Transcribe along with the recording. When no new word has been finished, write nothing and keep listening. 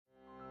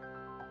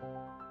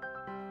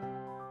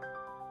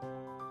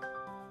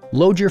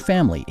Load your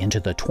family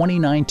into the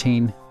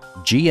 2019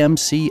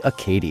 GMC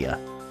Acadia.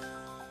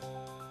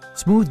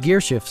 Smooth gear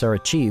shifts are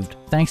achieved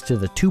thanks to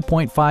the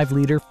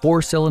 2.5-liter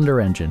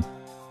four-cylinder engine.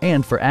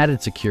 And for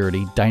added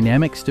security,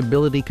 dynamic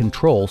stability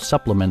control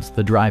supplements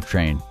the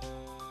drivetrain.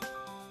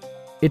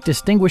 It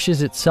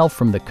distinguishes itself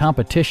from the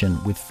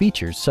competition with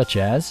features such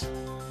as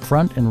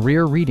front and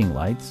rear reading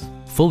lights,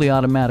 fully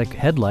automatic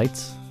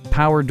headlights,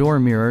 power door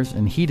mirrors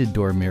and heated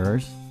door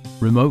mirrors,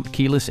 remote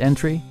keyless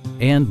entry,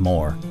 and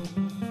more.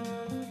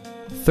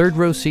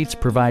 Third-row seats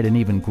provide an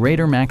even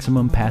greater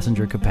maximum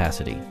passenger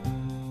capacity.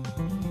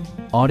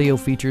 Audio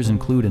features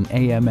include an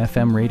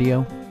AM/FM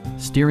radio,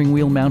 steering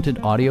wheel mounted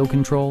audio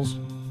controls,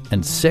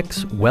 and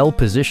 6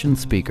 well-positioned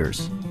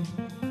speakers.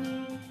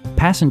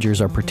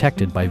 Passengers are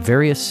protected by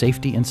various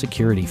safety and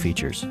security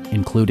features,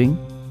 including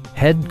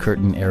head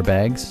curtain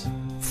airbags,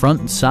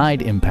 front and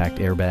side impact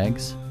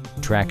airbags,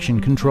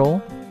 traction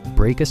control,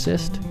 brake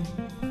assist,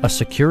 a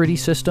security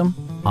system,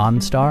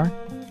 OnStar,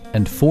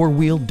 and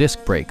 4-wheel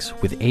disc brakes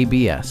with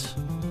ABS.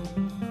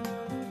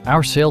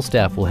 Our sales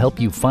staff will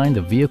help you find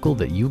the vehicle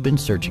that you've been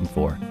searching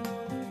for.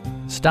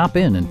 Stop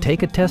in and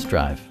take a test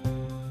drive.